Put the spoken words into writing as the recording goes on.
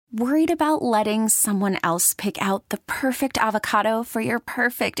Worried about letting someone else pick out the perfect avocado for your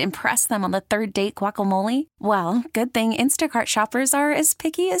perfect impress them on the third date guacamole? Well, good thing Instacart shoppers are as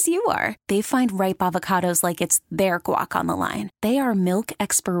picky as you are. They find ripe avocados like it's their guac on the line. They are milk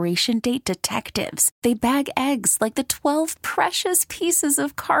expiration date detectives. They bag eggs like the 12 precious pieces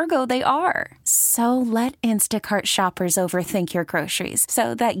of cargo they are. So let Instacart shoppers overthink your groceries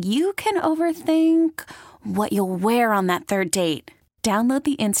so that you can overthink what you'll wear on that third date. Download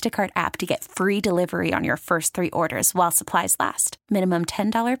the Instacart app to get free delivery on your first 3 orders while supplies last. Minimum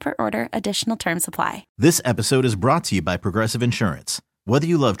 $10 per order. Additional terms apply. This episode is brought to you by Progressive Insurance. Whether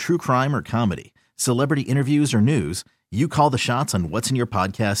you love true crime or comedy, celebrity interviews or news, you call the shots on what's in your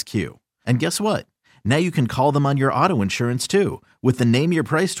podcast queue. And guess what? Now you can call them on your auto insurance too with the Name Your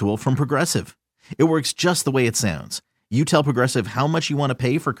Price tool from Progressive. It works just the way it sounds. You tell Progressive how much you want to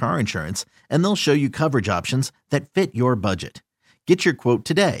pay for car insurance, and they'll show you coverage options that fit your budget. Get your quote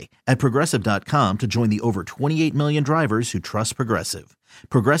today at Progressive.com to join the over 28 million drivers who trust Progressive.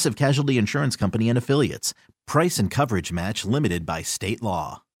 Progressive Casualty Insurance Company and Affiliates. Price and coverage match limited by state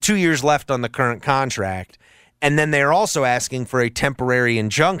law. 2 years left on the current contract. And then they're also asking for a temporary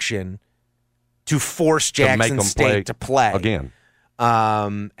injunction to force Jackson State to play. Again.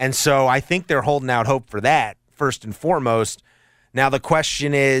 And so I think they're holding out hope for that, first and foremost. Now, the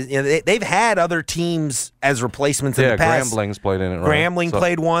question is, they've had other teams as replacements in the past. Grambling's played in it, right? Grambling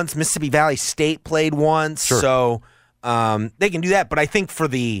played once. Mississippi Valley State played once. Sure. So they can do that. But I think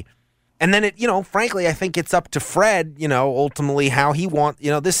and then, frankly, I think it's up to Fred, ultimately how he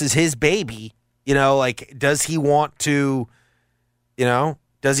this is his baby. Does he want to,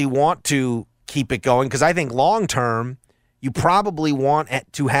 keep it going? Because I think long term, you probably want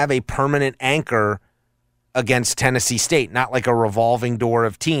to have a permanent anchor against Tennessee State, not like a revolving door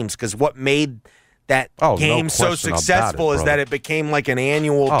of teams, because what made that game so successful is that it became like an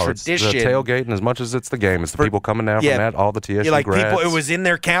annual tradition. It's the tailgating as much as it's the game. It's the people coming down from that, all the TSU grads. People, it was in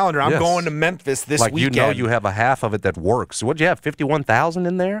their calendar. I'm going to Memphis this weekend. You have a half of it that works. What'd you have, 51,000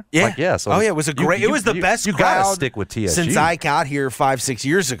 in there? Yeah. So it was a great. It was the best crowd. You got to stick with TSU. Since I got here 5-6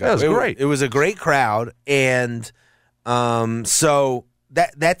 years ago. That was great. It was a great crowd, and so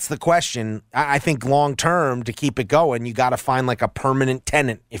that's the question. I think long term, to keep it going, you got to find like a permanent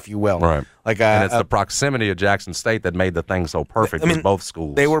tenant, if you will. Right. And it's the proximity of Jackson State that made the thing so perfect. With both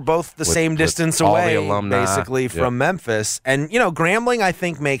schools. They were both the same distance away, alumni, basically, from Memphis. And, Grambling, I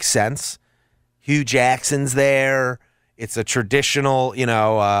think, makes sense. Hugh Jackson's there. It's a traditional,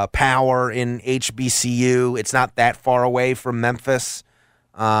 power in HBCU. It's not that far away from Memphis.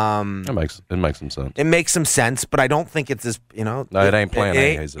 It makes some sense. It makes some sense, but I don't think it's as No, it ain't playing.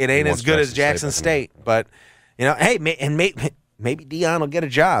 It ain't as good as Jackson State. But hey, maybe Deion will get a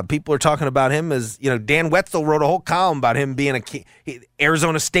job. People are talking about him as Dan Wetzel wrote a whole column about him being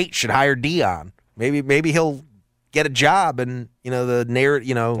Arizona State should hire Deion. Maybe he'll get a job, and the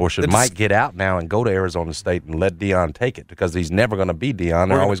narrative. Or should Mike get out now and go to Arizona State and let Deion take it, because he's never going to be Deion.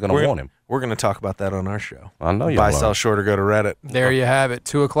 They're always going to want him. We're going to talk about that on our show. I know you Buy, are. sell, short, or go to Reddit. There you have it.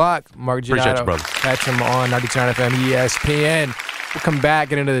 2:00. Mark Giannotto. Appreciate you, brother. Catch him on 92.9 FM ESPN. We'll come back,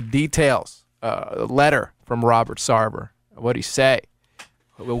 get into the details. The letter from Robert Sarver. What'd he say?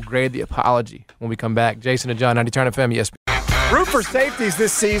 We'll grade the apology when we come back. Jason and John, 92.9 FM ESPN. Root for safeties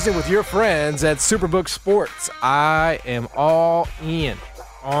this season with your friends at Superbook Sports. I am all in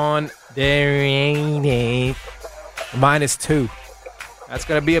on the -2. That's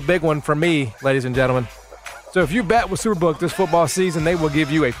going to be a big one for me, ladies and gentlemen. So if you bet with Superbook this football season, they will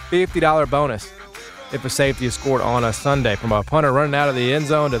give you a $50 bonus if a safety is scored on a Sunday. From a punter running out of the end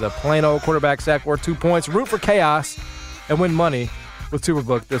zone to the plain old quarterback sack worth 2 points. Root for chaos and win money with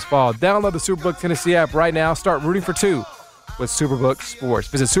Superbook this fall. Download the Superbook Tennessee app right now. Start rooting for 2 with Superbook Sports.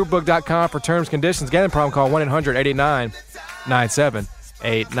 Visit superbook.com for terms, conditions. Gambling problem, call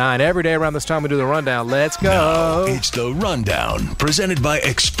 1-800-889-9789. Every day around this time we do the rundown. Let's go. Now it's the rundown, presented by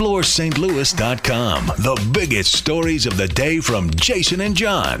ExploreSt.Louis.com. The biggest stories of the day from Jason and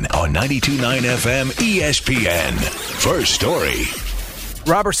John on 92.9 FM ESPN. First story.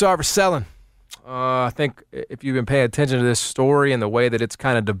 Robert Sarver selling. I think if you've been paying attention to this story and the way that it's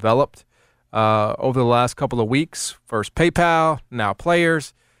kind of developed over the last couple of weeks, first PayPal, now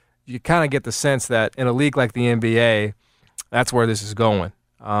players, you kind of get the sense that in a league like the NBA, that's where this is going.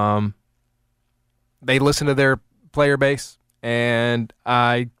 They listen to their player base, and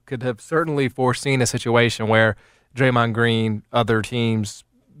I could have certainly foreseen a situation where Draymond Green, other teams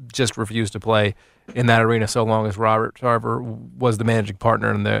just refused to play in that arena so long as Robert Sarver was the managing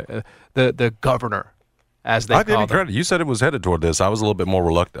partner and the governor as they I give call you them. credit. You said it was headed toward this. I was a little bit more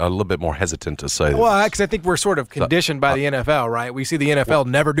reluctant, a little bit more hesitant to say Well, because I think we're sort of conditioned by the NFL, right? We see the NFL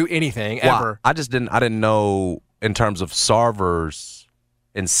never do anything ever. I just didn't. I didn't know in terms of Sarver's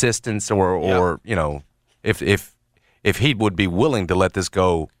insistence, or you know, if he would be willing to let this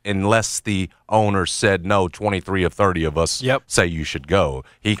go unless the owner said no. 23 of 30 of us say you should go.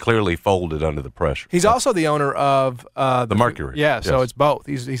 He clearly folded under the pressure. He's also the owner of the Mercury. Yeah, so it's both.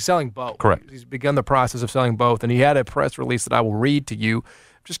 He's selling both. Correct. He's begun the process of selling both, and he had a press release that I will read to you.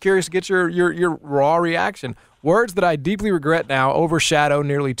 I'm just curious to get your raw reaction. Words that I deeply regret now overshadow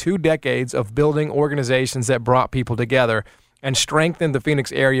nearly 2 decades of building organizations that brought people together and strengthened the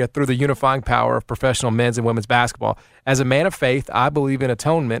Phoenix area through the unifying power of professional men's and women's basketball. As a man of faith, I believe in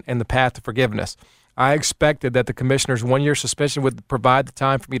atonement and the path to forgiveness. I expected that the commissioner's 1-year suspension would provide the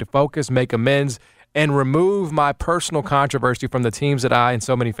time for me to focus, make amends, and remove my personal controversy from the teams that I and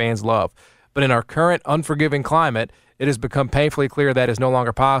so many fans love. But in our current unforgiving climate, it has become painfully clear that is no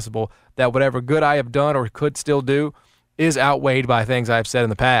longer possible, that whatever good I have done or could still do is outweighed by things I have said in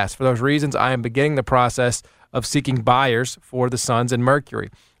the past. For those reasons, I am beginning the process of seeking buyers for the Suns and Mercury.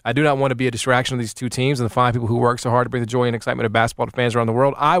 I do not want to be a distraction of these two teams and the fine people who work so hard to bring the joy and excitement of basketball to fans around the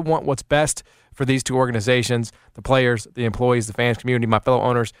world. I want what's best for these two organizations, the players, the employees, the fans community, my fellow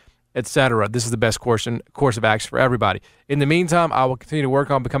owners, etc. This is the best course of action for everybody. In the meantime, I will continue to work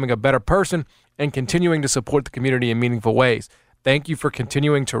on becoming a better person and continuing to support the community in meaningful ways. Thank you for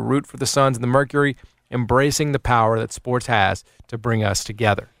continuing to root for the Suns and the Mercury, embracing the power that sports has to bring us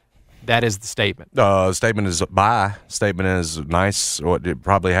together. That is the statement. Statement is bye. Statement is nice. It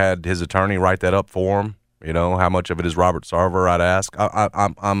probably had his attorney write that up for him. You know, how much of it is Robert Sarver? I'd ask.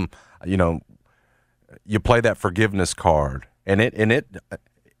 I'm. You know, you play that forgiveness card, and it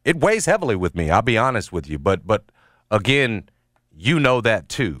weighs heavily with me. I'll be honest with you, but again, you know that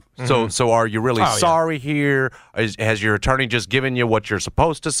too. Mm-hmm. So are you really sorry here? Has your attorney just given you what you're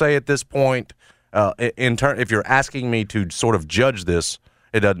supposed to say at this point? If you're asking me to sort of judge this,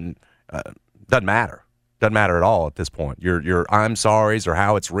 it doesn't matter. Doesn't matter at all at this point. Your I'm sorry's or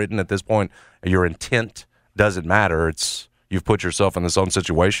how it's written at this point, your intent doesn't matter. It's you've put yourself in this own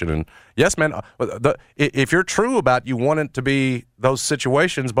situation. And yes, man, if you're true about you want it to be those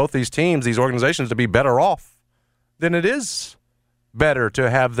situations, both these teams, these organizations to be better off, then it is better to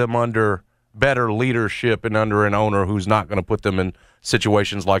have them under better leadership and under an owner who's not going to put them in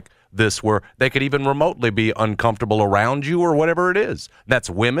situations like this where they could even remotely be uncomfortable around you or whatever it is. That's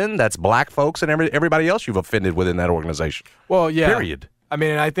women, that's black folks, and everybody else you've offended within that organization. Well, yeah. Period. I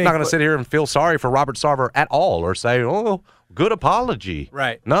mean, I think I'm not going to sit here and feel sorry for Robert Sarver at all or say, oh, good apology.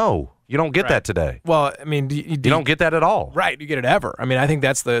 Right. No, you don't get that today. Well, I mean, you don't get that at all. Right. You get it ever. I mean, I think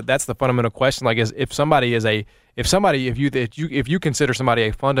that's the fundamental question. Like, if you consider somebody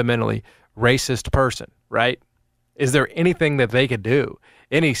a fundamentally racist person, right? Is there anything that they could do,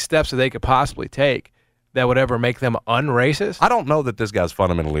 any steps that they could possibly take that would ever make them unracist? I don't know that this guy's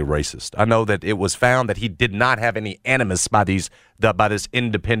fundamentally racist. I know that it was found that he did not have any animus by this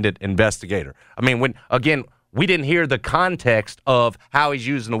independent investigator. I mean, we didn't hear the context of how he's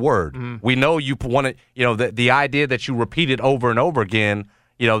using the word. Mm-hmm. We know you want to, the idea that you repeat it over and over again,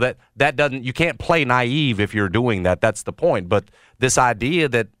 that doesn't, you can't play naive if you're doing that. That's the point. But this idea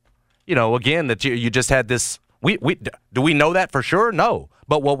that, again, that you just had this, do we know that for sure? No.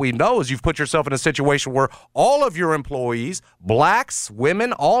 But what we know is you've put yourself in a situation where all of your employees, blacks,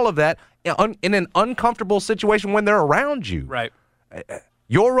 women, all of that, in an uncomfortable situation when they're around you. Right.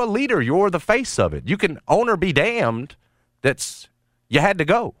 You're a leader. You're the face of it. You can own or be damned. You had to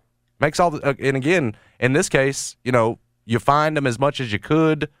go. Makes all the, and again, in this case, you fined him as much as you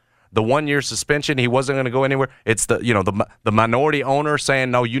could. The 1-year suspension, he wasn't going to go anywhere. It's the minority owner saying,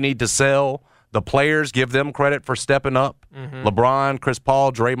 no, you need to sell. The players, give them credit for stepping up. Mm-hmm. LeBron, Chris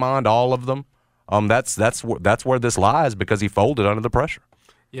Paul, Draymond, all of them. That's where this lies because he folded under the pressure.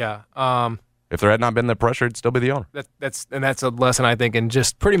 Yeah. If there had not been the pressure, he'd still be the owner. That's a lesson, I think, in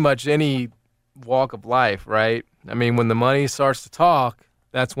just pretty much any walk of life, right? I mean, when the money starts to talk,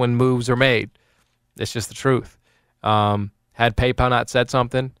 that's when moves are made. It's just the truth. Had PayPal not said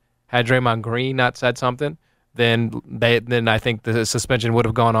something, had Draymond Green not said something, then I think the suspension would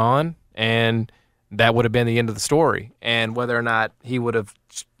have gone on, and that would have been the end of the story. And whether or not he would have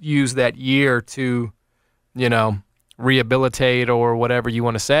used that year to, rehabilitate or whatever you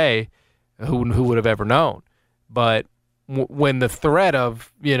want to say, who would have ever known? But when the threat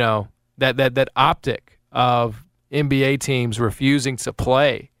of, that optic of NBA teams refusing to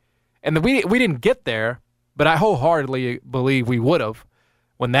play, and we didn't get there, but I wholeheartedly believe we would have,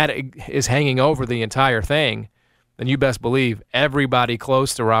 when that is hanging over the entire thing, then you best believe everybody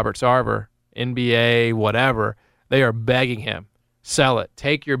close to Robert Sarver NBA, whatever, they are begging him, sell it,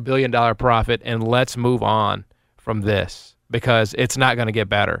 take your $1 billion profit, and let's move on from this because it's not going to get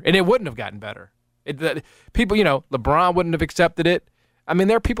better. And it wouldn't have gotten better. People, LeBron wouldn't have accepted it. I mean,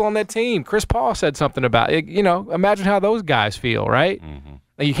 there are people on that team. Chris Paul said something about it. Imagine how those guys feel, right? Mm-hmm.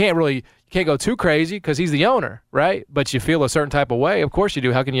 Now, you can't go too crazy because he's the owner, right? But you feel a certain type of way. Of course you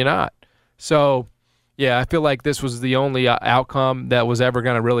do. How can you not? So, yeah, I feel like this was the only outcome that was ever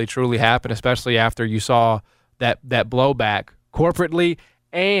going to really truly happen, especially after you saw that blowback corporately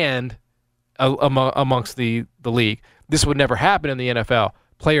and amongst the league. This would never happen in the NFL.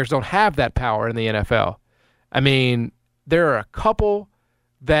 Players don't have that power in the NFL. I mean, there are a couple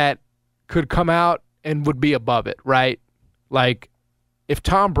that could come out and would be above it, right? Like if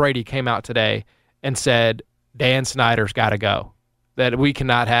Tom Brady came out today and said, Dan Snyder's got to go, that we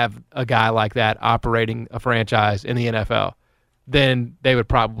cannot have a guy like that operating a franchise in the NFL, then they would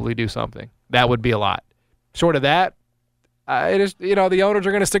probably do something. That would be a lot. Short of that, the owners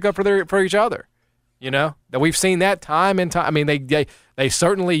are going to stick up for each other. That we've seen that time and time. I mean, they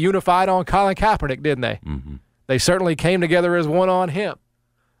certainly unified on Colin Kaepernick, didn't they? Mm-hmm. They certainly came together as one on him.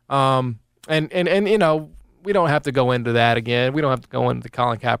 And we don't have to go into that again. We don't have to go into the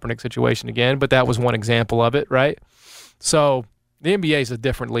Colin Kaepernick situation again, but that was one example of it, right? So the NBA is a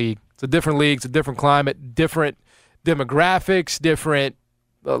different league. It's a different league. It's a different climate, different demographics, different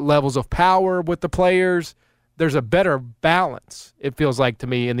levels of power with the players. There's a better balance, it feels like to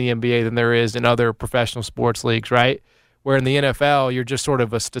me, in the NBA than there is in other professional sports leagues, right? Where in the NFL, you're just sort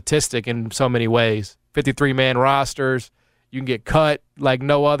of a statistic in so many ways. 53-man rosters, you can get cut like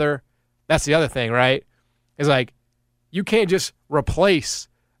no other. That's the other thing, right? It's like you can't just replace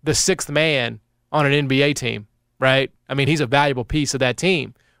the sixth man on an NBA team, right? I mean, he's a valuable piece of that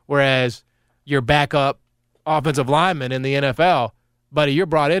team, whereas your backup offensive lineman in the NFL, buddy, you're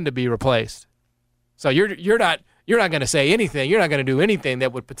brought in to be replaced. So you're not going to say anything. You're not going to do anything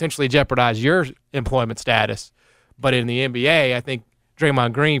that would potentially jeopardize your employment status. But in the NBA, I think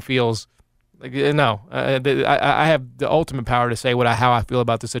Draymond Green feels like, no, I have the ultimate power to say how I feel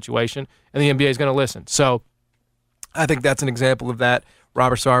about the situation, and the NBA is going to listen. So I think that's an example of that.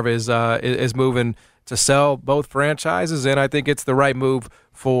 Robert Sarver is moving to sell both franchises, and I think it's the right move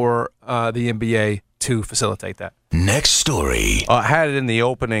for the NBA to facilitate that. Next story. I had it in the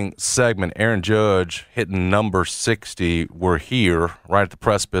opening segment. Aaron Judge hitting number 60. We're here right at the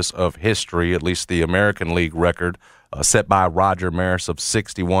precipice of history, at least the American League record, set by Roger Maris of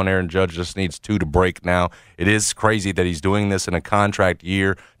 61. Aaron Judge just needs 2 to break now. It is crazy that he's doing this in a contract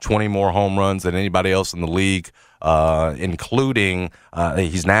year, 20 more home runs than anybody else in the league, including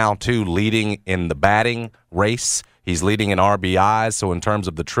he's now, too, leading in the batting race. He's leading in RBIs, so in terms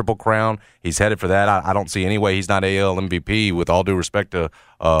of the Triple Crown, he's headed for that. I don't see any way he's not AL MVP, with all due respect to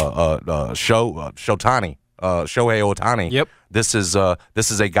Shohei Ohtani. Yep. This is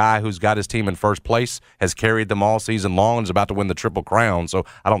a guy who's got his team in first place, has carried them all season long, and is about to win the Triple Crown. So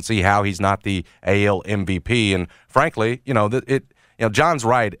I don't see how he's not the AL MVP. And frankly, John's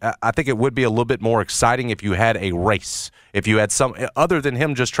right. I think it would be a little bit more exciting if you had a race. If you had some, other than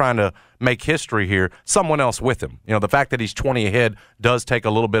him just trying to make history here, someone else with him. The fact that he's 20 ahead does take a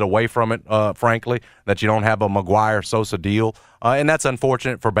little bit away from it, frankly, that you don't have a Maguire-Sosa deal. And that's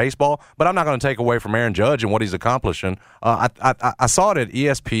unfortunate for baseball. But I'm not going to take away from Aaron Judge and what he's accomplishing. I saw it at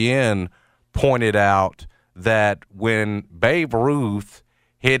ESPN pointed out that when Babe Ruth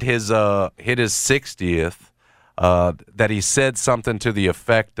hit his 60th, that he said something to the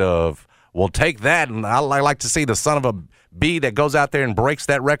effect of, well, take that, and I like to see the son of a B that goes out there and breaks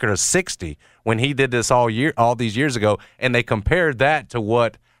that record of 60 when he did this all these years ago. And they compared that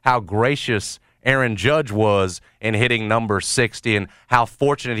to how gracious Aaron Judge was in hitting number 60 and how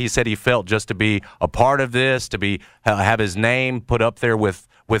fortunate he said he felt just to be a part of this, to have his name put up there with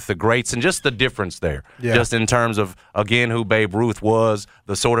the greats, and just the difference there. Yeah. Just in terms of, again, who Babe Ruth was,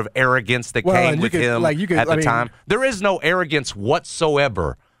 the sort of arrogance that came with him at the time. There is no arrogance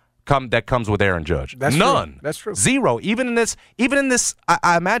whatsoever that comes with Aaron Judge. That's none. True. That's true. Zero. Even in this,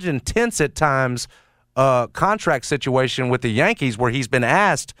 I imagine, tense at times contract situation with the Yankees, where he's been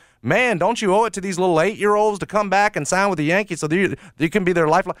asked, man, don't you owe it to these little 8-year-olds to come back and sign with the Yankees so you can be their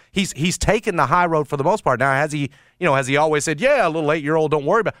lifeline? He's taken the high road for the most part. Now, has he has he always said, yeah, a little 8-year-old, don't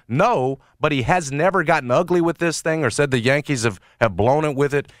worry about it? No, but he has never gotten ugly with this thing or said the Yankees have blown it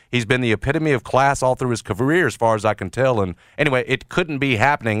with it. He's been the epitome of class all through his career as far as I can tell. And anyway, it couldn't be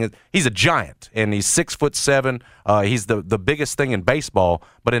happening. He's a giant, and he's 6'7". He's the biggest thing in baseball.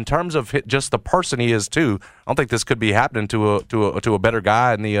 But in terms of just the person he is, too, I don't think this could be happening to a better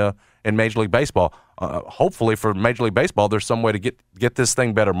guy in Major League Baseball. Hopefully for Major League Baseball, there's some way to get this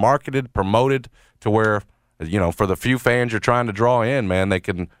thing better marketed, promoted to where, for the few fans you're trying to draw in, man, they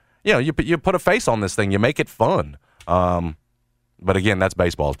can, you put a face on this thing, you make it fun. But again, that's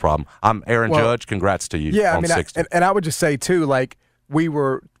baseball's problem. I'm Aaron Judge. Congrats to you. Yeah, on 60. and I would just say too, like we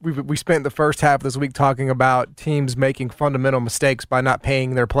spent the first half of this week talking about teams making fundamental mistakes by not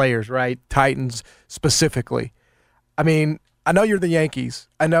paying their players, right? Titans specifically. I mean, I know you're the Yankees.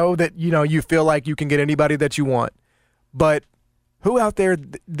 I know that you feel like you can get anybody that you want, but who out there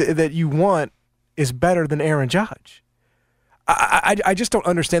that you want is better than Aaron Judge? I just don't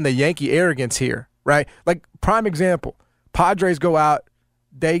understand the Yankee arrogance here, right? Like, prime example, Padres go out,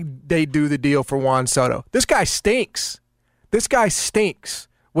 they do the deal for Juan Soto. This guy stinks. This guy stinks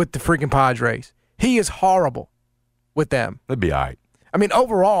with the freaking Padres. He is horrible with them. It'd be all right. I mean,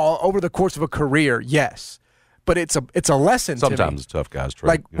 overall, over the course of a career, yes. But it's a lesson to me. Sometimes it's tough guys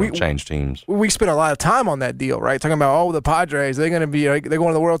to change teams. We spent a lot of time on that deal, right? Talking about, the Padres, they're going to be they're going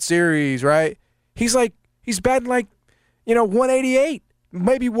to the World Series, right? He's batting 188,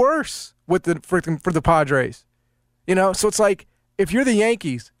 maybe worse with for the Padres. So it's like, if you're the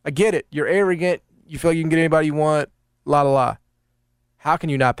Yankees, I get it. You're arrogant. You feel like you can get anybody you want, la. How can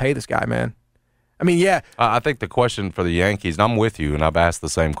you not pay this guy, man? I mean, yeah. I think the question for the Yankees, and I'm with you, and I've asked the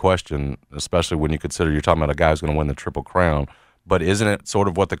same question, especially when you consider you're talking about a guy who's going to win the Triple Crown, but isn't it sort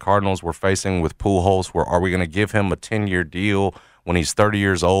of what the Cardinals were facing with Pujols, where are we going to give him a 10-year deal when he's 30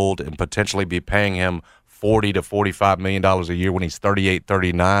 years old and potentially be paying him $40 to $45 million a year when he's 38,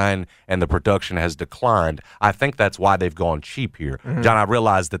 39, and the production has declined? I think that's why they've gone cheap here. Mm-hmm. John, I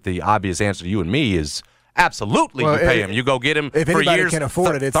realize that the obvious answer to you and me is absolutely you pay him. You go get him for years, can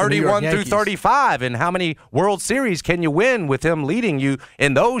afford it, it's 31 through 35, and how many World Series can you win with him leading you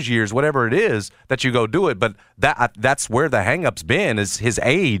in those years, whatever it is that you go do it. But that's where the hang-up's been, is his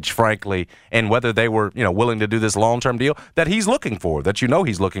age, frankly, and whether they were willing to do this long-term deal that he's looking for, that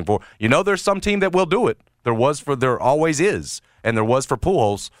he's looking for. There's some team that will do it. There always is, and there was for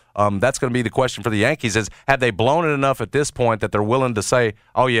Pujols. That's going to be the question for the Yankees, is have they blown it enough at this point that they're willing to say,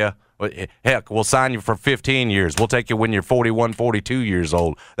 oh, yeah, heck, we'll sign you for 15 years. We'll take you when you're 41, 42 years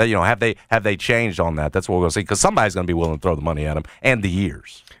old. That have they changed on that? That's what we're going to see, because somebody's going to be willing to throw the money at them and the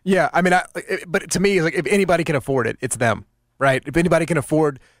years. Yeah, I mean, but to me, like, if anybody can afford it, it's them, right? If anybody can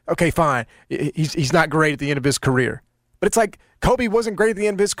afford, okay, fine. He's not great at the end of his career, but it's like Kobe wasn't great at the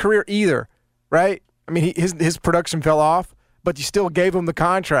end of his career either, right? I mean, his production fell off, but you still gave him the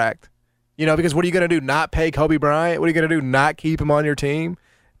contract, because what are you going to do? Not pay Kobe Bryant? What are you going to do? Not keep him on your team?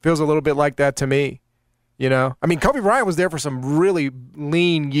 Feels a little bit like that to me, I mean, Kobe Bryant was there for some really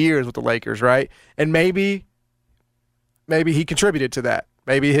lean years with the Lakers, right? And maybe he contributed to that.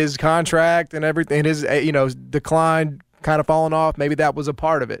 Maybe his contract and everything, his decline kind of falling off, maybe that was a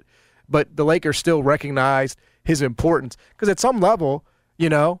part of it. But the Lakers still recognized his importance, because at some level,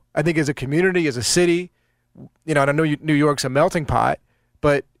 I think as a community, as a city, and I know New York's a melting pot,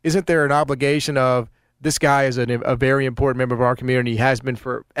 but isn't there an obligation of, this guy is a very important member of our community. He has been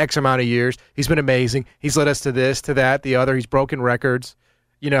for X amount of years. He's been amazing. He's led us to this, to that, the other. He's broken records.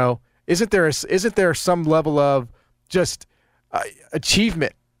 Isn't there some level of just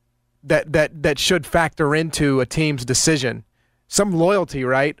achievement that should factor into a team's decision? Some loyalty,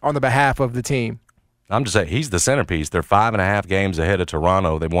 right, on the behalf of the team. I'm just saying, he's the centerpiece. They're 5.5 games ahead of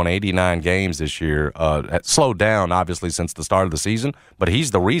Toronto. They've won 89 games this year. Slowed down, obviously, since the start of the season, but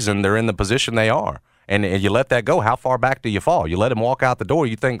he's the reason they're in the position they are. And you let that go, how far back do you fall? You let him walk out the door.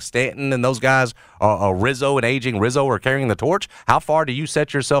 You think Stanton and those guys, Rizzo and aging Rizzo, are carrying the torch? How far do you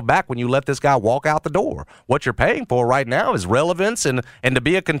set yourself back when you let this guy walk out the door? What you're paying for right now is relevance and to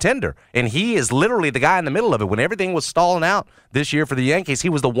be a contender. And he is literally the guy in the middle of it. When everything was stalling out this year for the Yankees, he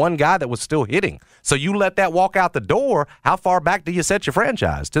was the one guy that was still hitting. So you let that walk out the door, how far back do you set your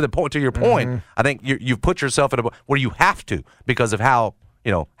franchise? To your point, I think you've put yourself in a where you have to, because of how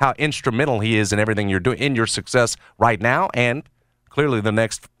instrumental he is in everything you're doing, in your success right now, and clearly the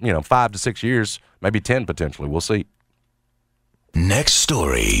next 5 to 6 years, maybe 10 potentially. We'll see. Next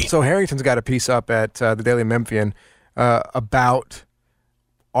story. So Harrington's got a piece up at the Daily Memphian about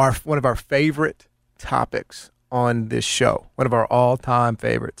one of our favorite topics on this show, one of our all-time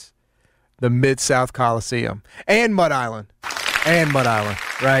favorites, the Mid-South Coliseum and Mud Island,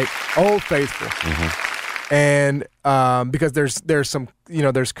 right? Old Faithful. and because there's some,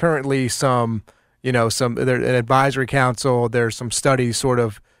 there's currently some, an advisory council, there's some studies sort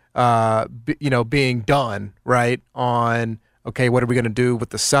of, being done, right, on, okay, what are we going to do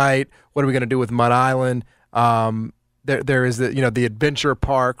with the site? What are we going to do with Mud Island? There is the adventure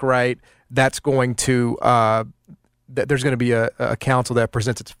park, right? That's going to there's going to be a council that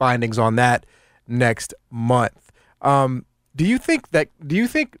presents its findings on that next month. Do you think,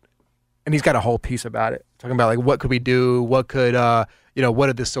 and he's got a whole piece about it, talking about like what could we do, what could what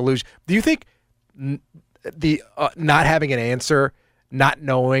are the solutions? Do you think the not having an answer, not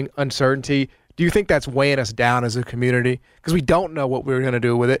knowing, uncertainty, do you think that's weighing us down as a community? Because we don't know what we're going to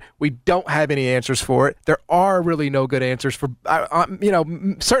do with it. We don't have any answers for it. There are really no good answers for,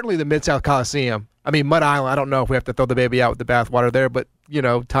 certainly the Mid-South Coliseum. I mean, Mud Island, I don't know if we have to throw the baby out with the bathwater there, but,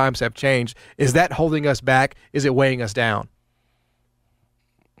 times have changed. Is that holding us back? Is it weighing us down?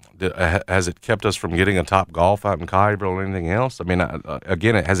 Has it kept us from getting a top golf out in Collierville or anything else? I mean,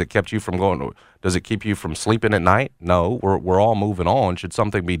 again, has it kept you from going? Does it keep you from sleeping at night? No, we're all moving on. Should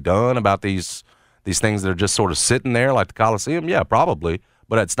something be done about these things that are just sort of sitting there like the Coliseum? Yeah, probably,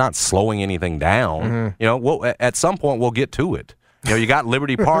 but it's not slowing anything down. Mm-hmm. At some point we'll get to it. You got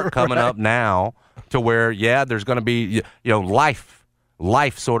Liberty Park coming right. up now, to where there's going to be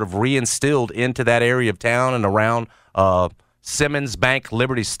life sort of reinstilled into that area of town and around Simmons Bank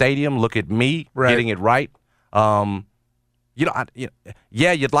Liberty Stadium. Look at me getting it right.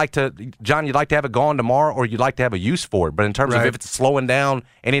 You'd like to, John, you'd like to have it gone tomorrow, or you'd like to have a use for it. But in terms of if it's slowing down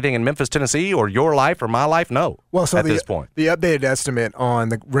anything in Memphis, Tennessee, or your life or my life, no. Well, so at this point, the updated estimate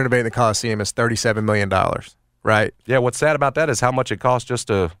on renovating the Coliseum is $37 million. Right. Yeah. What's sad about that is how much it costs just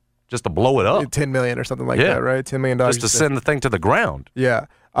to blow it up. $10 million or something like that, right? $10 million just to send the thing to the ground. Yeah.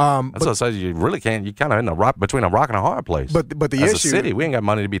 That's what I say. You really can't. You kind of in the between a rock and a hard place. But the as issue, a city, we ain't got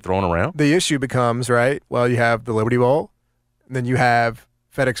money to be throwing around. The issue becomes, right, well, you have the Liberty Bowl, and then you have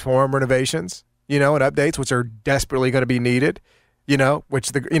FedEx Forum renovations, and updates, which are desperately going to be needed,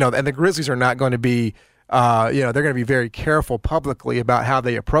 which and the Grizzlies are not going to be, they're going to be very careful publicly about how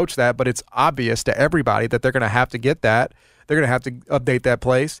they approach that, but it's obvious to everybody that they're going to have to get that. They're going to have to update that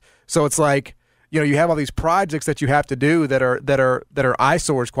place. So it's like, you have all these projects that you have to do that are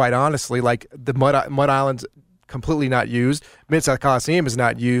eyesores, quite honestly. Like the Mud Island's completely not used. Mid-South Coliseum is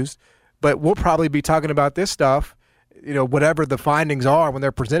not used. But we'll probably be talking about this stuff, whatever the findings are when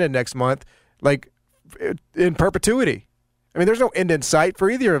they're presented next month, like in perpetuity. I mean, there's no end in sight for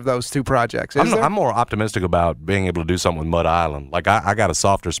either of those two projects. I'm more optimistic about being able to do something with Mud Island. Like I got a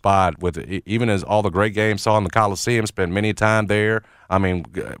softer spot with it, even as all the great games saw in the Coliseum. Spent many time there. I mean,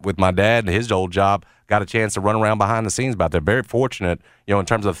 with my dad and his old job, got a chance to run around behind the scenes about there. Very fortunate, in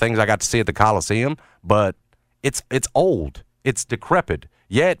terms of things I got to see at the Coliseum. But it's old. It's decrepit.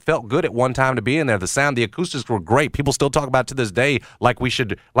 Yeah, it felt good at one time to be in there. The sound, the acoustics were great. People still talk about it to this day like we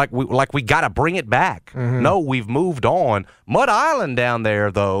got to bring it back. Mm-hmm. No, we've moved on. Mud Island down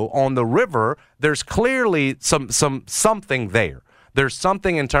there, though, on the river, there's clearly something there. There's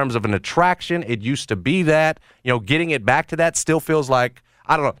something in terms of an attraction. It used to be that. Getting it back to that still feels like,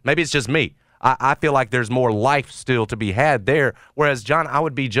 I don't know, maybe it's just me. I feel like there's more life still to be had there. Whereas, John, I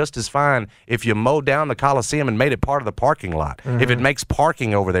would be just as fine if you mowed down the Coliseum and made it part of the parking lot. Mm-hmm. If it makes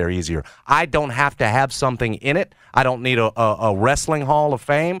parking over there easier. I don't have to have something in it. I don't need a wrestling hall of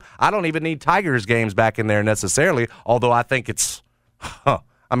fame. I don't even need Tigers games back in there necessarily, although I think it's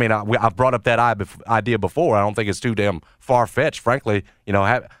I mean, I've brought up that idea before. I don't think it's too damn far-fetched, frankly,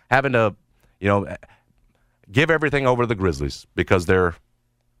 having to, give everything over to the Grizzlies because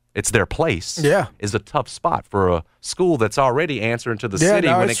it's their place, is a tough spot for a school that's already answering to the city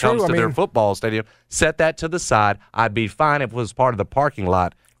when it comes to their football stadium. Set that to the side. I'd be fine if it was part of the parking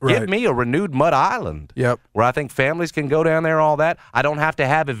lot. Right. Give me a renewed Mud Island, where I think families can go down there, all that. I don't have to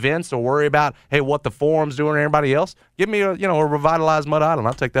have events or worry about, hey, what the forum's doing or everybody else. Give me a revitalized Mud Island.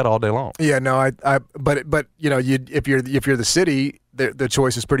 I'll take that all day long. Yeah, no, but if you're the city, the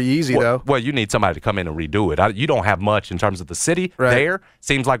choice is pretty easy, though. Well, you need somebody to come in and redo it. You don't have much in terms of the city there.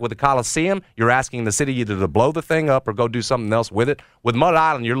 Seems like with the Coliseum, you're asking the city either to blow the thing up or go do something else with it. With Mud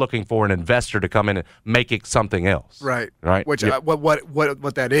Island, you're looking for an investor to come in and make it something else. Right. Which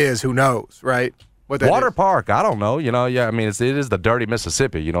what that is, who knows, right? What that Water is. Park, I don't know. I mean, it is the dirty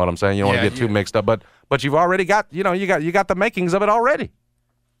Mississippi. You know what I'm saying? You don't want to get too mixed up, but you've already got, you got the makings of it already.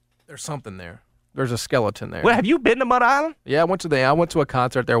 There's something there. There's a skeleton there. Well, have you been to Mud Island? Yeah, I went to a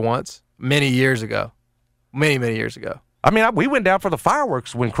concert there once, many years ago. Many years ago. I mean, we went down for the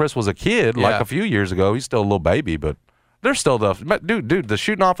fireworks when Chris was a kid, like a few years ago. He's still a little baby, but there's still dude, the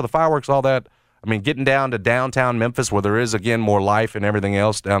shooting off of the fireworks, all that. I mean, getting down to downtown Memphis where there is, again, more life and everything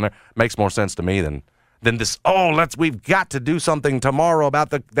else down there makes more sense to me than than this. We've got to do something tomorrow about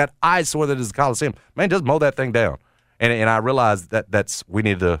that eyesore that is the Coliseum. Man, just mow that thing down. And I realize that we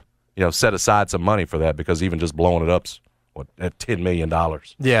need to set aside some money for that, because even just blowing it up's at $10 million.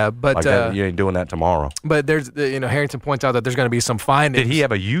 Yeah, but you ain't doing that tomorrow. But there's Harrington points out that there's going to be some findings. Did he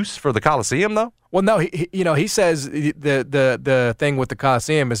have a use for the Coliseum though? Well, no, he says the thing with the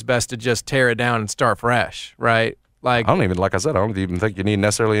Coliseum is best to just tear it down and start fresh, right? Like I don't even think you need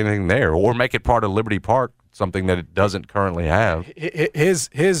necessarily anything there, or make it part of Liberty Park, something that it doesn't currently have.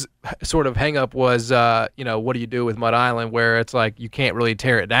 His sort of hang up was what do you do with Mud Island, where it's like you can't really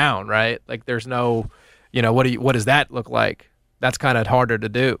tear it down, right? Like there's no what does that look like? That's kind of harder to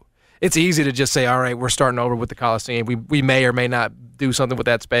do. It's easy to just say, all right, we're starting over with the Coliseum. We may or may not do something with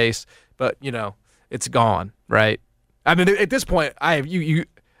that space, but it's gone, right? I mean, at this point, if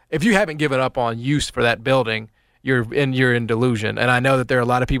you haven't given up on use for that building, you're in delusion. And I know that there are a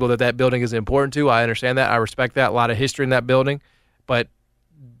lot of people that building is important to. I understand that. I respect that. A lot of history in that building, but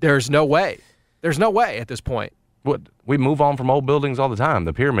there's no way. There's no way at this point. We move on from old buildings all the time.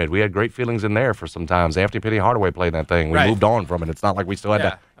 The Pyramid, we had great feelings in there for some times. Anthony Penny Hardaway played that thing. We moved on from it. It's not like we still had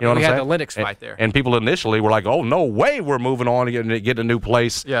to. You know what I'm saying? We had the Linux fight there. And people initially were like, "Oh, no way, we're moving on to get a new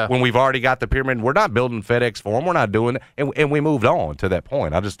place." Yeah. When we've already got the Pyramid, we're not building FedEx Forum. We're not doing it, and we moved on to that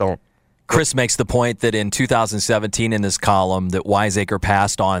point. I just don't. Chris makes the point that in 2017 in this column that Wiseacre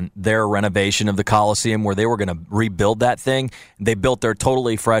passed on their renovation of the Coliseum, where they were going to rebuild that thing. They built their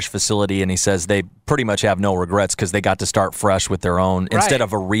totally fresh facility, and he says they pretty much have no regrets because they got to start fresh with their own instead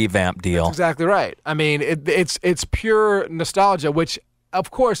of a revamp deal. That's exactly right. I mean, it's pure nostalgia, which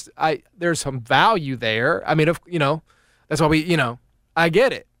of course there's some value there. I mean, that's why I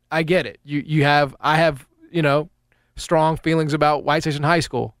get it. I have strong feelings about White Station High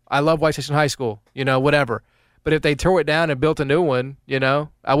School. I love White Station High School, whatever. But if they tore it down and built a new one,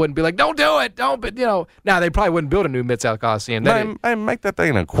 I wouldn't be like, don't do it, don't. But now they probably wouldn't build a new Mid-South Coliseum. Make that thing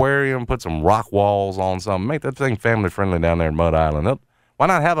an aquarium, put some rock walls on something, make that thing family friendly down there in Mud Island. Why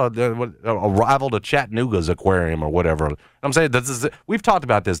not have a rival to Chattanooga's aquarium or whatever? I'm saying, we've talked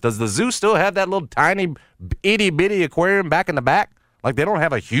about this. Does the zoo still have that little tiny itty bitty aquarium back in the back? Like they don't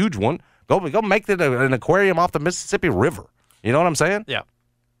have a huge one. Go make it an aquarium off the Mississippi River. You know what I'm saying? Yeah.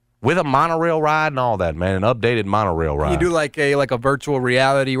 With a monorail ride and all that, man, an updated monorail ride. You do like a virtual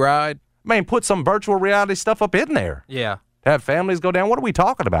reality ride? Man, put some virtual reality stuff up in there. Yeah. Have families go down. What are we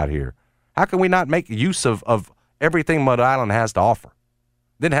talking about here? How can we not make use of everything Mud Island has to offer?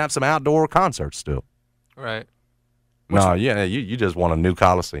 Then have some outdoor concerts still. Right. You just want a new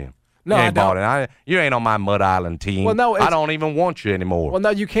Coliseum. No, you ain't I don't. You ain't on my Mud Island team. Well, no, I don't even want you anymore. Well, no,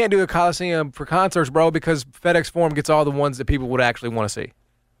 you can't do the Coliseum for concerts, bro, because FedEx Forum gets all the ones that people would actually want to see.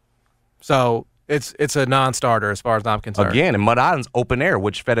 So it's a non-starter as far as I'm concerned. Again, and Mud Island's open air,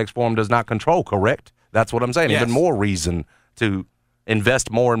 which FedEx Forum does not control, correct? That's what I'm saying. Yes. Even more reason to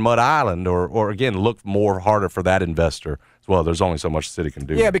invest more in Mud Island or again, look more harder for that investor as well. There's only so much the city can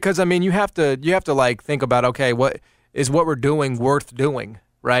do. Yeah, because, I mean, you have to like think about, okay, what we're doing worth doing?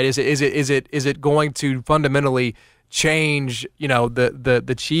 Right? Is it going to fundamentally change,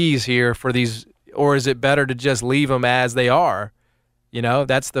 the cheese here for these, or is it better to just leave them as they are?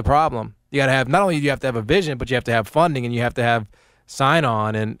 That's the problem. You got to have, not only do you have to have a vision, but you have to have funding and you have to have sign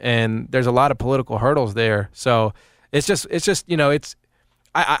on, and there's a lot of political hurdles there. So it's just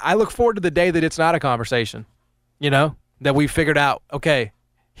I look forward to the day that it's not a conversation, that we figured out, okay,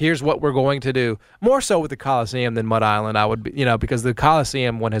 here's what we're going to do. More so with the Coliseum than Mud Island, I would be, because the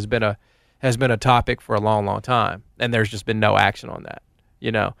Coliseum one has been a topic for a long, long time, and there's just been no action on that.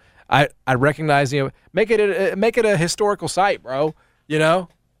 I recognize, make it a historical site, bro.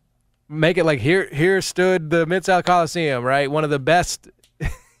 Make it like here stood the Mid-South Coliseum, right? One of the best,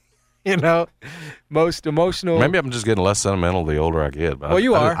 most emotional. Maybe I'm just getting less sentimental the older I get. But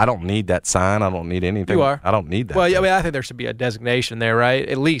you are. I don't need that sign. I don't need anything. You are. I don't need that. Well, I mean, I think there should be a designation there, right?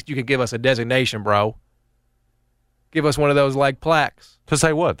 At least you could give us a designation, bro. Give us one of those like plaques. To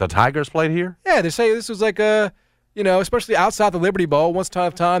say what? The Tigers played here? Yeah, they say this was like a, especially outside the Liberty Bowl. Once upon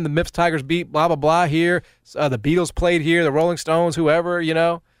a time, the Mips Tigers beat blah, blah, blah here. The Beatles played here, the Rolling Stones, whoever,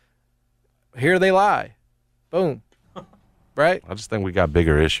 Here they lie. Boom. Right? I just think we got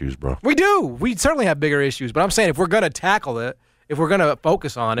bigger issues, bro. We do. We certainly have bigger issues. But I'm saying if we're going to tackle it, if we're going to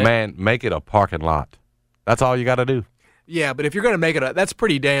focus on it. Man, make it a parking lot. That's all you got to do. Yeah, but if you're going to make it that's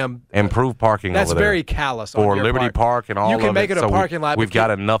pretty damn. Improve parking over there. That's very callous on for your Liberty part. Park and all of it. You can make it a parking lot. We've got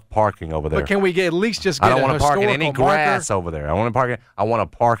enough parking over there. But can we at least just get I don't want to park in any grass marker? over there. I want to park. I want a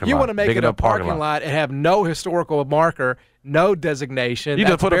parking lot. You want to make big it a enough parking lot and have no historical marker, no designation. You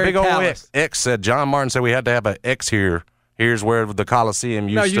just put a big old callous. X. Said John Martin said we had to have an X here. Here's where the Coliseum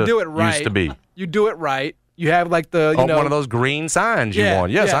used to be. You You do it right. You have like the one of those green signs you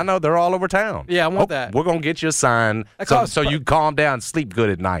want. Yes, I know they're all over town. Yeah, I want that. We're gonna get you a sign so you calm down, and sleep good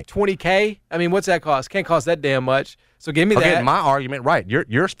at night. $20K. I mean, what's that cost? Can't cost that damn much. So give me that. Okay, my argument, right?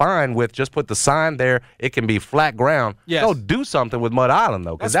 You're fine with just put the sign there. It can be flat ground. Yes. Go do something with Mud Island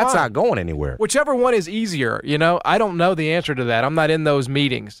though, because that's not going anywhere. Whichever one is easier. I don't know the answer to that. I'm not in those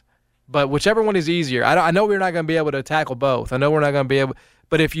meetings, but whichever one is easier. I know we're not going to be able to tackle both. I know we're not going to be able.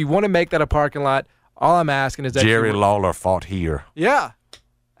 But if you want to make that a parking lot. All I'm asking is that Jerry Lawler fought here. Yeah.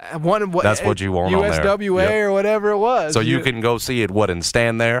 That's what you want on there. USWA or whatever it was. So you can go see it, and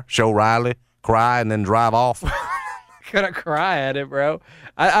stand there, show Riley, cry, and then drive off? Gonna cry at it, bro.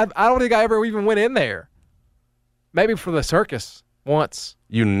 I don't think I ever even went in there. Maybe for the circus once.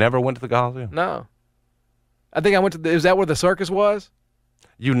 You never went to the Coliseum? No. I think I went to is that where the circus was?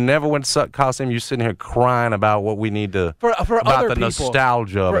 You never went to Coliseum. You sitting here crying about what we need to for about other the people.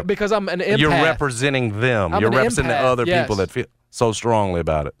 nostalgia of it. Because I'm an empath. You're representing them. You're representing the other people that feel so strongly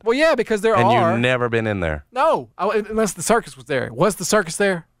about it. Well, yeah, because there and are. you've never been in there. No, unless the circus was there. Was the circus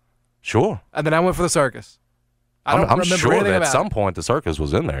there? Sure. And then I went for the circus. I'm sure that at some point the circus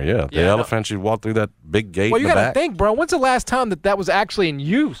was in there. Yeah, the elephant. You walk through that big gate. Well, you got to think, bro. When's the last time that was actually in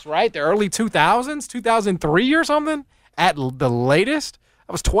use? Right, the early 2000s, 2003 or something. At the latest,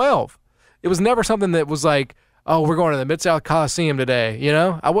 I was 12. It was never something that was like, oh, we're going to the Mid-South Coliseum today.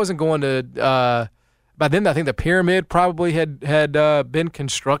 I wasn't going to. By then, I think the pyramid probably had been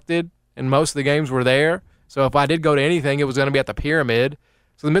constructed, and most of the games were there. So if I did go to anything, it was going to be at the pyramid.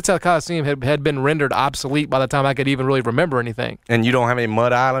 So the Mid-South Coliseum had been rendered obsolete by the time I could even really remember anything. And you don't have any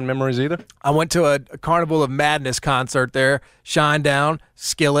Mud Island memories either? I went to a Carnival of Madness concert there, Shinedown,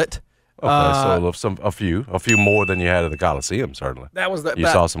 Skillet. Okay, so a few more than you had at the Coliseum, certainly. That was the. You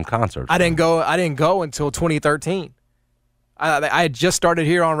saw some concerts. I didn't go until 2013. I had just started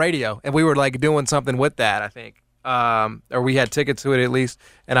here on radio, and we were like doing something with that, I think. Or we had tickets to it at least,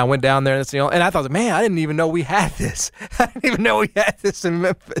 and I went down there, and I thought, man, I didn't even know we had this. I didn't even know we had this in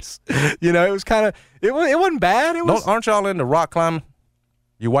Memphis. It was kind of, it wasn't bad. Aren't y'all into rock climbing?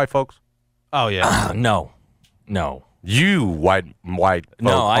 You white folks? Oh yeah. No. You white folks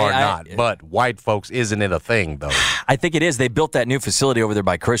are not, but white folks, isn't it a thing though? I think it is. They built that new facility over there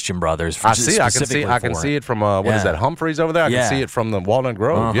by Christian Brothers. I can see it from what is that, Humphreys over there? I can see it from the Walnut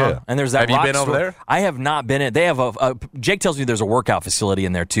Grove. Yeah, and there's that. Have you been over there? I have not been. They have Jake tells me there's a workout facility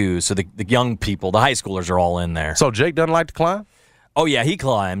in there too. So the young people, the high schoolers, are all in there. So Jake doesn't like to climb? Oh yeah, he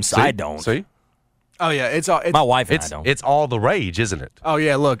climbs. See? I don't. See? Oh yeah, it's my wife and I don't. It's all the rage, isn't it? Oh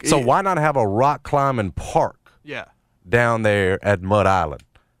yeah, look. So why not have a rock climbing park? Yeah. Down there at Mud Island.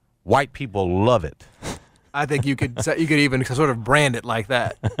 White people love it. I think you could even sort of brand it like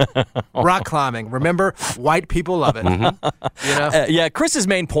that. Rock climbing. Remember, white people love it. Mm-hmm. Yeah, Chris's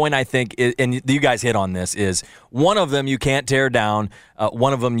main point, I think, and you guys hit on this, is one of them you can't tear down,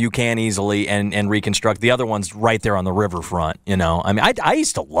 one of them you can easily and reconstruct. The other one's right there on the riverfront. I mean, I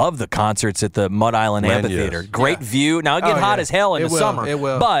used to love the concerts at the Mud Island Amphitheater. Yes. Great view. Now it gets hot as hell in the summer. It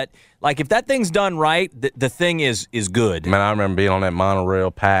will. But if that thing's done right, the thing is good. Man, I remember being on that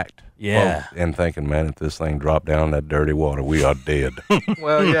monorail packed. Yeah. And thinking, man, if this thing dropped down in that dirty water, we are dead.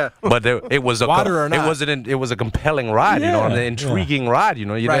 Well, yeah. But it was a compelling ride, an intriguing ride. You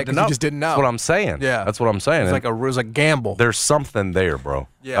had to know. You just didn't know. That's what I'm saying. Yeah. That's what I'm saying. It was a gamble. There's something there, bro.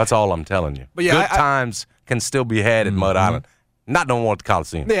 Yeah. That's all I'm telling you. But yeah, good times can still be had at Mud Island. Not no more at the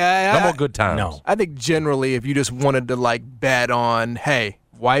Coliseum. Yeah. No more good times. No. I think generally, if you just wanted to bet on, hey,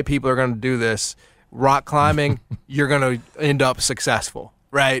 white people are going to do this, rock climbing, you're going to end up successful.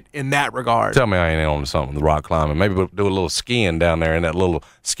 Right, in that regard. Tell me I ain't on something with rock climbing. Maybe we'll do a little skiing down there in that little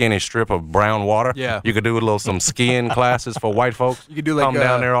skinny strip of brown water. Yeah. You could do some skiing classes for white folks. You could do come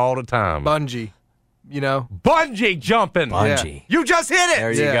down there all the time. Bungee, Bungee jumping. Bungee. Yeah. You just hit it.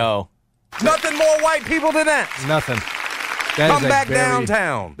 There you go. Nothing more white people than that. Nothing. Come back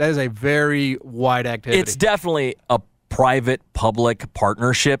downtown. That is a very wide activity. It's definitely a private-public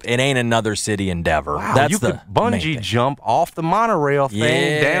partnership. It ain't another city endeavor. Wow, That's you could bungee jump off the monorail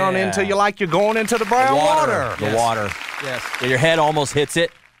thing down into you're going into the brown water. The water. Yes. Yeah, your head almost hits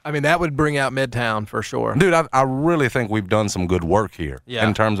it. I mean, that would bring out Midtown for sure. Dude, I really think we've done some good work here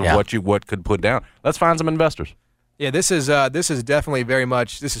in terms of what could put down. Let's find some investors. Yeah, this is definitely very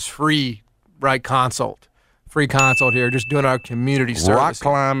much, this is free, right, consult. Free consult here, just doing our community service. Rock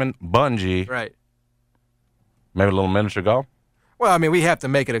climbing, bungee. Right. Maybe a little miniature golf? Well, I mean, we have to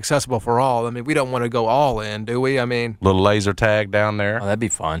make it accessible for all. I mean, we don't want to go all in, do we? I mean, little laser tag down there. Oh, that'd be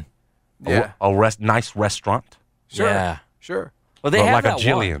fun. Yeah. Nice restaurant. Sure. Yeah. Sure. Well, they have like that a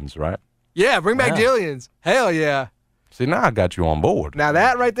Jillian's, right? Yeah, bring back Jillian's. Hell yeah. See, now I got you on board. Now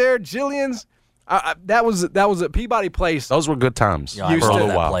that right there, Jillian's, That was at Peabody Place. Those were good times. Yeah, I for a love little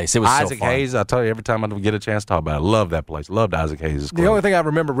that while. place. It was Isaac so fun. Hayes, I tell you, every time I get a chance to talk about it, I love that place. Loved Isaac Hayes. The only thing I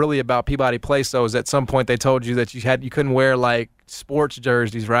remember really about Peabody Place, though, is at some point they told you that you couldn't wear like sports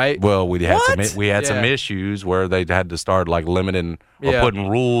jerseys, right? Well, we had What? some Yeah. issues where they had to start like limiting or Yeah. putting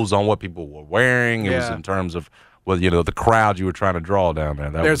rules on what people were wearing. It was Yeah. in terms of the crowd you were trying to draw down there.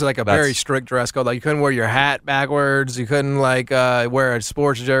 There's like a very strict dress code. Like you couldn't wear your hat backwards. You couldn't like wear a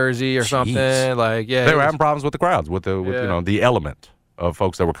sports jersey or something. Like They were having problems with the crowds, with Yeah. the element of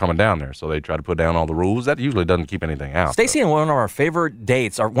folks that were coming down there. So they try to put down all the rules. That usually doesn't keep anything out. Stacy and one of our favorite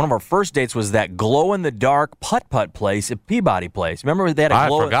dates, one of our first dates was that glow-in-the-dark putt-putt place at Peabody Place. Remember they had a I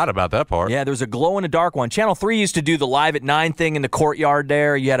glow? forgot about that part. Yeah, there was a glow-in-the-dark one. Channel 3 used to do the Live at 9 thing in the courtyard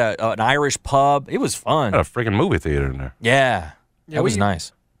there. You had an Irish pub. It was fun. Had a freaking movie theater in there. Yeah, that was we-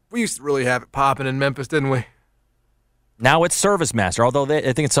 nice. we used to really have it popping in Memphis, didn't we? Now it's Service Master, although I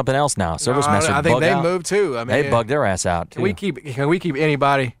think it's something else now. Service No, Master I think bug they out. moved too. I mean, They bugged their ass out, too. Can we keep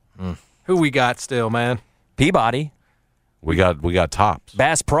anybody? Who we got still, man? Peabody, We got Tops.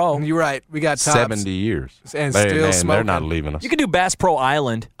 Bass Pro. You're right. We got Tops. 70 years. And They- still man, smoking. They're not leaving us. You could do Bass Pro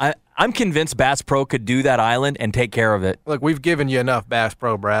Island. I'm convinced Bass Pro could do that island and take care of it. Look, we've given you enough Bass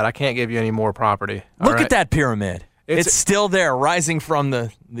Pro, Brad. I can't give you any more property. All Look right? at that pyramid. It's- It's still there, rising from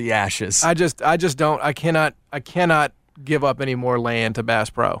the ashes. I just don't. I cannot give up any more land to Bass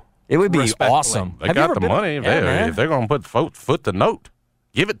Pro. It would be Respectfully. awesome. They Have you got ever the been- money. Yeah, man. If they're going to put foot the note,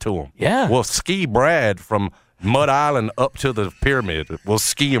 give it to them. Yeah. We'll ski Brad from Mud Island up to the pyramid. We'll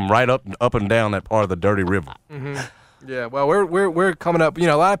ski him right up and down that part of the Dirty River. Yeah. Well, we're coming up. You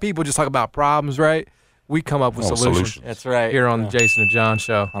know, a lot of people just talk about problems, right? We come up with Oh, solutions. solutions. That's right. Here on the Jason and John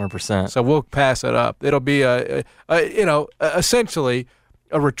show. 100%. So we'll pass it up. It'll be essentially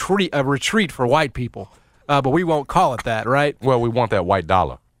a retreat for white people, but we won't call it that, right? Well, we want that white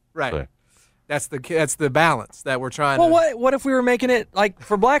dollar. Right. So, That's the balance that we're trying Well, to. what if we were making it like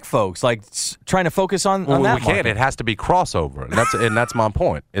for black folks, like trying to focus on well, that we can't. market? It has to be crossover, and that's my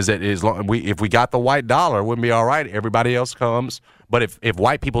point. Is that if we got the white dollar, it wouldn't be all right. Everybody else comes, but if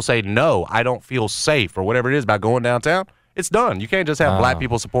white people say no, I don't feel safe or whatever it is about going downtown, it's done. You can't just have black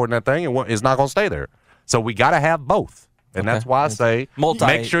people supporting that thing, and it's not going to stay there. So we got to have both, and that's why I say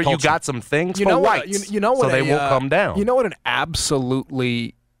make sure you Multicultural. got some things You for know what? whites, You know what? so they won't come down. You know what? An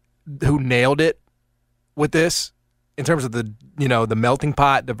absolutely who nailed it with this in terms of the melting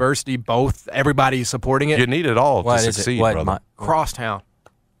pot, diversity, both everybody supporting it. You need it all What to is it? succeed, What, brother. Crosstown,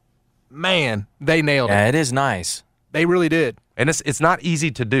 man, they nailed Yeah, it. it is nice. They really did. And it's not easy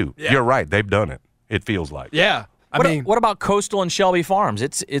to do. Yeah. You're right. They've done it. It feels like. Yeah, What about Coastal and Shelby Farms?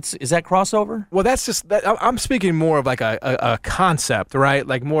 Is that crossover? well, that's just that. I'm speaking more of like a concept, right?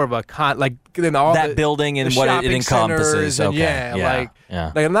 Like more of a like then all That the, building and the what it shopping encompasses. centers and Okay. yeah,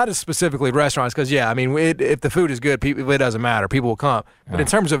 Yeah. like not as specifically restaurants because I mean, if the food is good, it doesn't matter. People will come. But in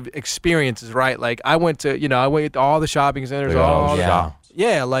terms of experiences, right? Like I went to all the shopping centers, They got all all the the- shops.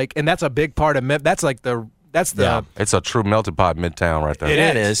 yeah, like and that's a big part of that's like the Yeah. It's a true melting pot midtown right there.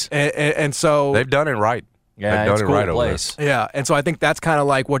 It is. and so They've done it right. Yeah, They've it's done a it cool right over there. place. yeah, and so I think that's kind of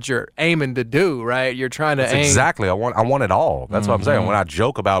like what you're aiming to do, right? You're trying to That's aim exactly. I want it all. That's what I'm saying. When I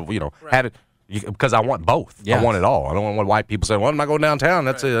joke about had it. Because I want both. Yes. I want it all. I don't want white people saying, "Well, I'm not going downtown."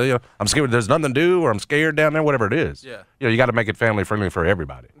 That's it. I'm scared. There's nothing to do, or I'm scared down there. Whatever it is. Yeah. You got to make it family friendly for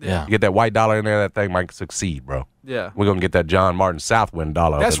everybody. Yeah. You get that white dollar in there, that thing might succeed, bro. Yeah. We're gonna get that John Martin Southwind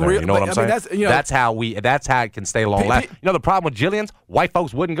dollar. That's up in there, real- You know what I'm I saying? mean, That's how it can stay long lasting. The problem with Jillian's, white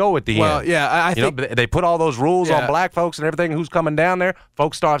folks wouldn't go at the Well, end. yeah, I You think know, they put all those rules Yeah. on black folks and everything. Who's coming down there?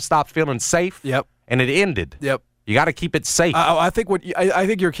 Folks stopped feeling safe. Yep. And it ended. Yep. You got to keep it safe. I think I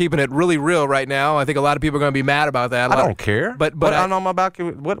think you're keeping it really real right now. I think a lot of people are going to be mad about that. I don't care. But what, I, I don't know about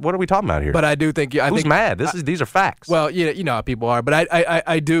what are we talking about here? but I do think I Who's think mad? These are facts. Well, you know how people are, but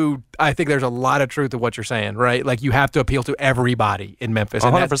I think there's a lot of truth to what you're saying, right? Like you have to appeal to everybody in Memphis.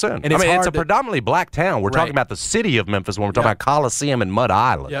 and 100%. And I mean, it's a hard to- predominantly black town. We're Right. talking about the city of Memphis when we're talking Yep. about Coliseum and Mud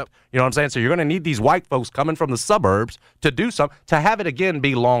Island. Yep. You know what I'm saying? So you're going to need these white folks coming from the suburbs to do something, to have it again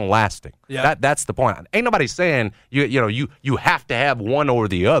be long lasting. Yep. That's the point. Ain't nobody saying you have to have one or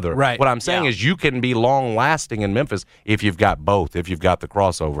the other. Right. What I'm saying Yeah. is you can be long lasting in Memphis if you've got both, if you've got the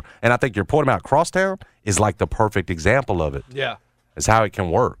crossover. And I think your point about Crosstown is like the perfect example of it. Yeah. It's how it can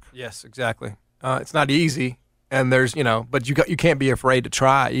work. Yes, exactly. It's not easy, and there's but you can't be afraid to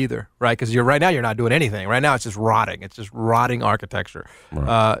try either, right? Because right now you're not doing anything. Right now it's just rotting. It's just rotting architecture.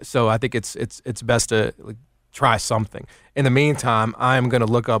 So I think it's best to try something. In the meantime, I'm going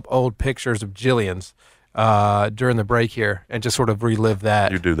to look up old pictures of Jillian's during the break here and just sort of relive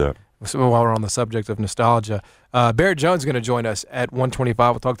that. You do that. So while we're on the subject of nostalgia, Barrett Jones is going to join us at 1:25.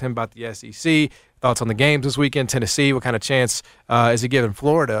 We'll talk to him about the SEC, thoughts on the games this weekend, Tennessee, what kind of chance is he giving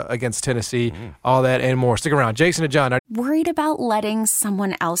Florida against Tennessee, all that and more. Stick around. Jason and John. Worried about letting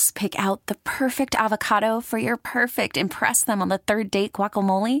someone else pick out the perfect avocado for your perfect impress them on the third date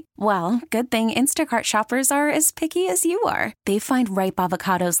guacamole? Well, good thing Instacart shoppers are as picky as you are. They find ripe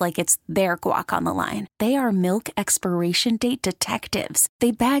avocados like it's their guac on the line. They are milk expiration date detectives. They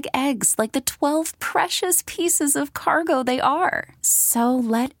bag eggs like the 12 precious pieces of cargo they are. So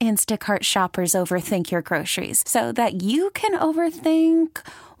let Instacart shoppers overthink your groceries so that you can overthink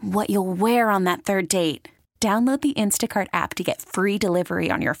what you'll wear on that third date. Download the Instacart app to get free delivery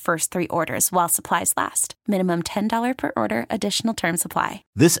on your first 3 orders while supplies last. Minimum $10 per order. Additional terms apply.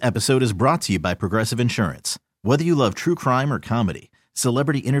 This episode is brought to you by Progressive Insurance. Whether you love true crime or comedy,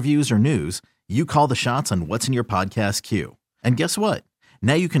 celebrity interviews or news, you call the shots on what's in your podcast queue. And guess what?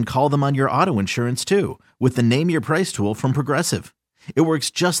 Now you can call them on your auto insurance too with the Name Your Price tool from Progressive. It works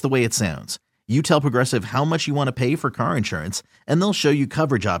just the way it sounds. You tell Progressive how much you want to pay for car insurance, and they'll show you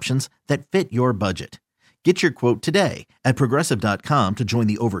coverage options that fit your budget. Get your quote today at Progressive.com to join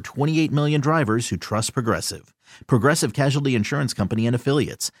the over 28 million drivers who trust Progressive. Progressive Casualty Insurance Company and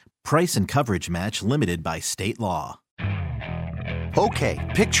Affiliates. Price and coverage match limited by state law. Okay,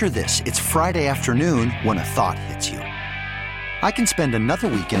 picture this. It's Friday afternoon when a thought hits you. I can spend another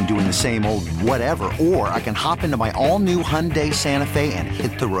weekend doing the same old whatever, or I can hop into my all-new Hyundai Santa Fe and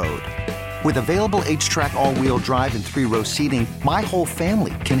hit the road. With available H-Track all-wheel drive and 3-row seating, my whole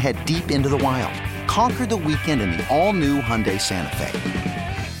family can head deep into the wild. Conquer the weekend in the all-new Hyundai Santa Fe.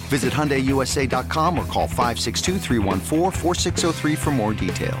 Visit HyundaiUSA.com or call 562-314-4603 for more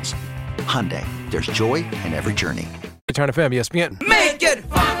details. Hyundai, there's joy in every journey. Turn FM, ESPN. Make it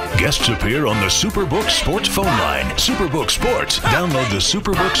fun! Guests appear on the Superbook Sports phone line. Superbook Sports. Download the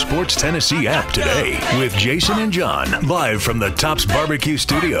Superbook Sports Tennessee app today with Jason and John, live from the Tops Barbecue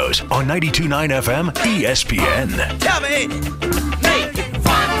Studios on 92.9 FM ESPN. Tell me, make it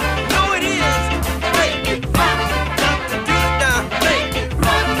fun. No, it is. Make it fun. Got to do it now. Make it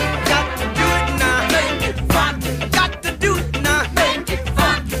fun. Got to do it now. Make it fun. Got to do it now. Make it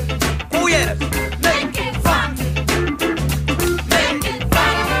fun. Oh, yes. Make it fun. Make it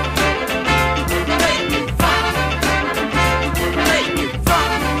fun. Make it fun. Make it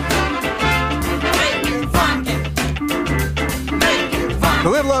fun. Make it fun. Make it fun. The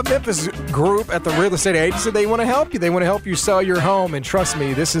Live Love Memphis group at the real estate agency, they want to help you. They want to help you sell your home. And trust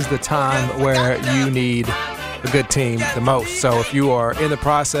me, this is the time where you need a good team the most. So if you are in the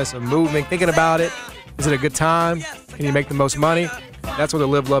process of moving, thinking about it, is it a good time? Can you make the most money? That's where the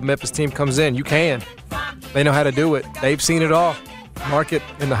Live Love Memphis team comes in. You can. They know how to do it. They've seen it all. Market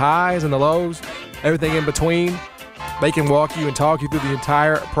in the highs and the lows, everything in between. They can walk you and talk you through the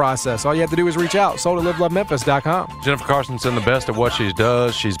entire process. All you have to do is reach out. Sold at livelovememphis.com. Jennifer Carson's in the best at what she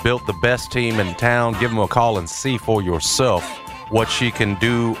does. She's built the best team in town. Give them a call and see for yourself what she can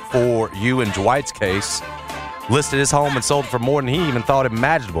do for you. In Dwight's case, listed his home and sold for more than he even thought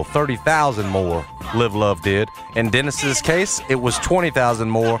imaginable. $30,000 more, Live Love did. In Dennis's case, it was $20,000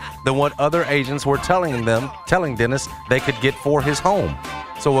 more than what other agents were telling Dennis they could get for his home.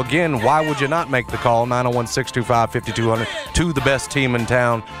 So again, why would you not make the call? 901-625-5200 to the best team in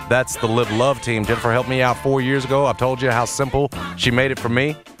town. That's the Live Love team. Jennifer helped me out 4 years ago. I've told you how simple she made it for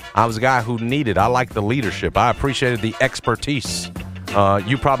me. I was a guy who needed. I like the leadership. I appreciated the expertise.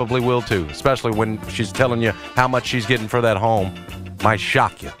 You probably will too, especially when she's telling you how much she's getting for that home. Might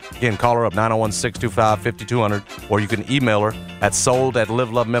shock you. Again, call her up, 901-625-5200, or you can email her at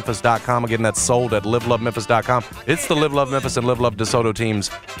sold@livelovememphis.com. Again, that's sold@livelovememphis.com. It's the Live Love Memphis and Live Love DeSoto teams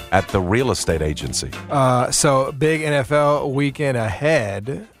at the real estate agency. So big NFL weekend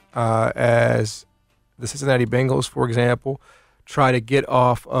ahead as the Cincinnati Bengals, for example, try to get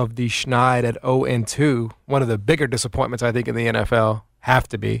off of the schneid at 0-2. One of the bigger disappointments, I think, in the NFL have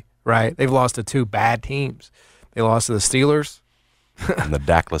to be, right? They've lost to 2 bad teams. They lost to the Steelers. And the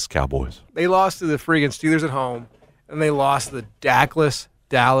Dackless Cowboys. They lost to the freaking Steelers at home, and they lost to the Dackless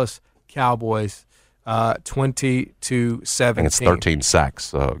Dallas Cowboys 20-17. I think it's 13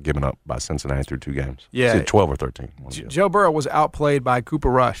 sacks given up by Cincinnati through 2 games. Yeah. 12 or 13. Joe Burrow was outplayed by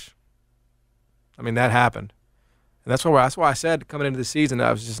Cooper Rush. I mean, that happened. And that's why I said coming into the season that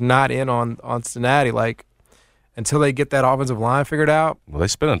I was just not in on Cincinnati. Like, until they get that offensive line figured out. Well, they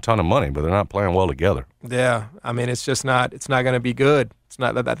spend a ton of money, but they're not playing well together. Yeah, I mean, it's just not. It's not going to be good. It's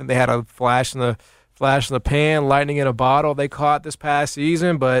not. I think they had a flash in the pan, lightning in a bottle. They caught this past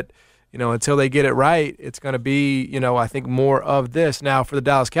season, but until they get it right, it's going to be I think more of this. Now for the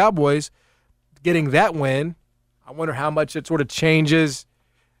Dallas Cowboys, getting that win, I wonder how much it sort of changes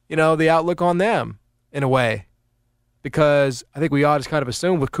the outlook on them in a way. Because I think we all just kind of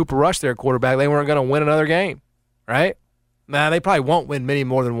assumed with Cooper Rush their quarterback, they weren't going to win another game, right? Nah, they probably won't win many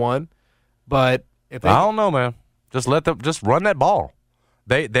more than one. But if they, I don't know, man. Just run that ball.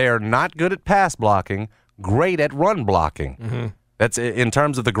 They are not good at pass blocking, great at run blocking. Mm-hmm. That's in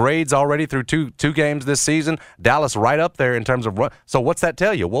terms of the grades already through two games this season. Dallas right up there in terms of run. So what's that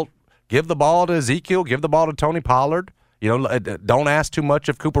tell you? Well, give the ball to Ezekiel, give the ball to Tony Pollard. Don't ask too much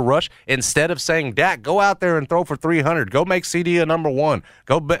of Cooper Rush. Instead of saying, Dak, go out there and throw for 300. Go make CD a number one.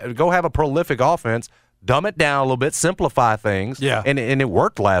 Go have a prolific offense. Dumb it down a little bit. Simplify things. Yeah. And it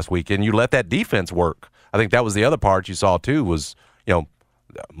worked last week, and you let that defense work. I think that was the other part you saw, too, was,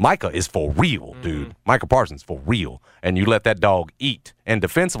 Micah is for real, dude. Micah Parsons for real. And you let that dog eat. And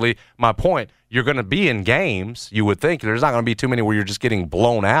defensively, my point, you're going to be in games, you would think. There's not going to be too many where you're just getting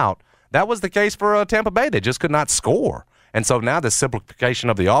blown out. That was the case for Tampa Bay. They just could not score. And so now the simplification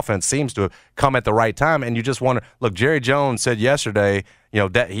of the offense seems to have come at the right time. And you just wonder, look, Jerry Jones said yesterday,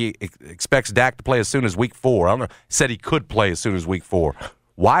 that he expects Dak to play as soon as week 4. I don't know. He said he could play as soon as week 4.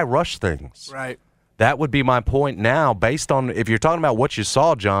 Why rush things? Right. That would be my point now, based on if you're talking about what you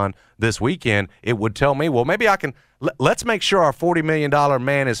saw, John, this weekend, it would tell me, well, maybe I can let's make sure our $40 million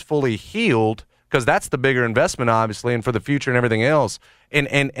man is fully healed, because that's the bigger investment, obviously, and for the future and everything else.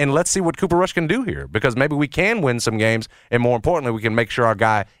 And let's see what Cooper Rush can do here, because maybe we can win some games, and more importantly, we can make sure our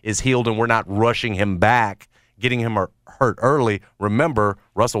guy is healed and we're not rushing him back, getting him hurt early. Remember,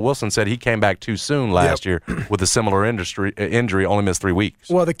 Russell Wilson said he came back too soon last year with a similar injury, only missed 3 weeks.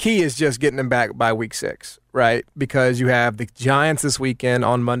 Well, the key is just getting him back by week 6, right? Because you have the Giants this weekend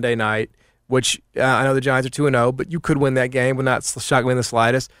on Monday night, which I know the Giants are 2-0, but you could win that game, but not shock me in the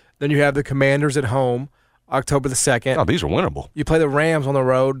slightest. Then you have the Commanders at home, October the 2nd. Oh, these are winnable. You play the Rams on the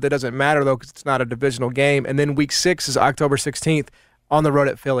road. That doesn't matter, though, because it's not a divisional game. And then week 6 is October 16th on the road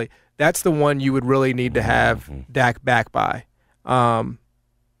at Philly. That's the one you would really need to have Dak back by. And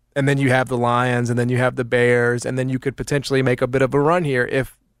then you have the Lions, and then you have the Bears, and then you could potentially make a bit of a run here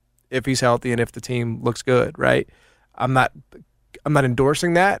if he's healthy and if the team looks good, right? I'm not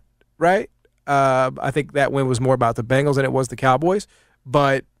endorsing that, right? I think that win was more about the Bengals than it was the Cowboys.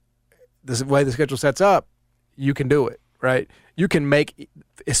 But the way the schedule sets up, you can do it, right? You can make,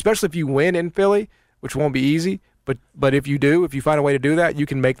 especially if you win in Philly, which won't be easy, but if you find a way to do that, you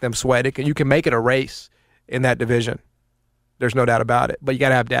can make them sweat. You can make it a race in that division. There's no doubt about it. But you got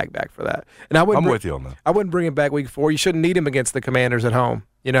to have Dak back for that. And I'm with you on that. I wouldn't bring him back week 4. You shouldn't need him against the Commanders at home.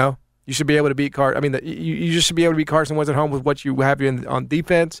 You should be able to beat you just should be able to beat Carson Wentz at home with what you have on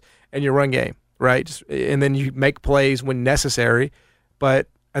defense and your run game, right? And then you make plays when necessary. But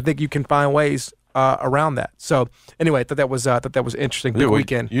I think you can find ways around that. So anyway, I thought that was interesting. Big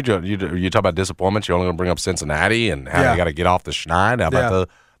weekend. You talk about disappointments. You're only going to bring up Cincinnati and how you got to get off the schneid. How about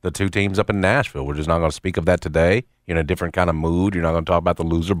the two teams up in Nashville? We're just not going to speak of that today. You're in a different kind of mood. You're not going to talk about the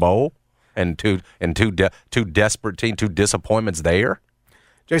Loser Bowl and two desperate teams, two disappointments there.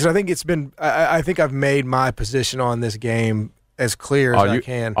 Jason, I think it's been. I think I've made my position on this game as clear as I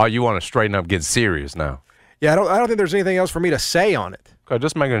can. Are you want to straighten up, get serious now? Yeah, I don't think there's anything else for me to say on it. Okay,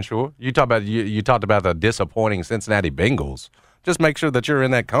 just making sure. You talked about the disappointing Cincinnati Bengals. Just make sure that you're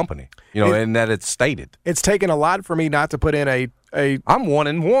in that company, and that it's stated. It's taken a lot for me not to put in a. I'm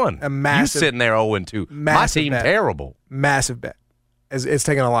 1-1. A massive. You sitting there 0-2. My team bet. terrible. Massive bet. It's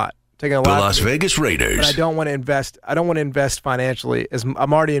taken a lot. The Las Vegas Raiders. But I don't want to invest. I don't want to invest financially.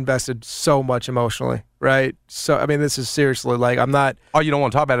 I'm already invested so much emotionally, right? So I mean, this is seriously I'm not. Oh, you don't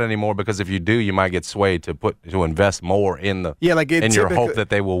want to talk about it anymore because if you do, you might get swayed to invest more in the. Yeah, in your hope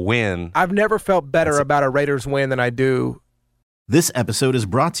that they will win. I've never felt better about a Raiders win than I do. This episode is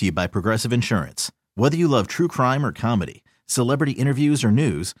brought to you by Progressive Insurance. Whether you love true crime or comedy, celebrity interviews or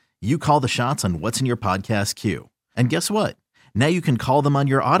news, you call the shots on what's in your podcast queue. And guess what? Now you can call them on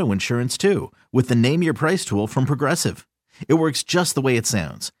your auto insurance too with the Name Your Price tool from Progressive. It works just the way it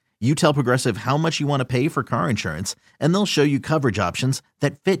sounds. You tell Progressive how much you want to pay for car insurance, and they'll show you coverage options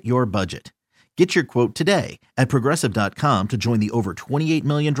that fit your budget. Get your quote today at Progressive.com to join the over 28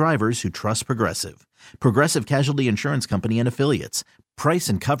 million drivers who trust Progressive. Progressive Casualty Insurance Company and Affiliates. Price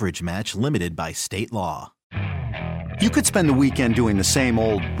and coverage match limited by state law. You could spend the weekend doing the same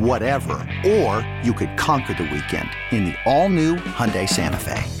old whatever, or you could conquer the weekend in the all-new Hyundai Santa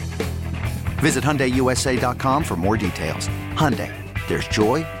Fe. Visit HyundaiUSA.com for more details. Hyundai, there's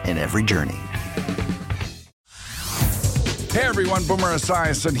joy in every journey. Hey everyone, Boomer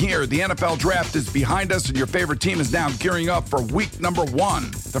Esiason here. The NFL draft is behind us and your favorite team is now gearing up for week number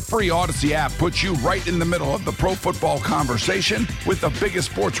 1. The free Odyssey app puts you right in the middle of the pro football conversation with the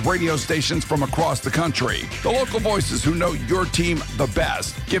biggest sports radio stations from across the country. The local voices who know your team the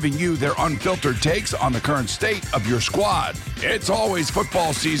best, giving you their unfiltered takes on the current state of your squad. It's always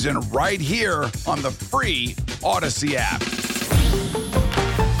football season right here on the free Odyssey app.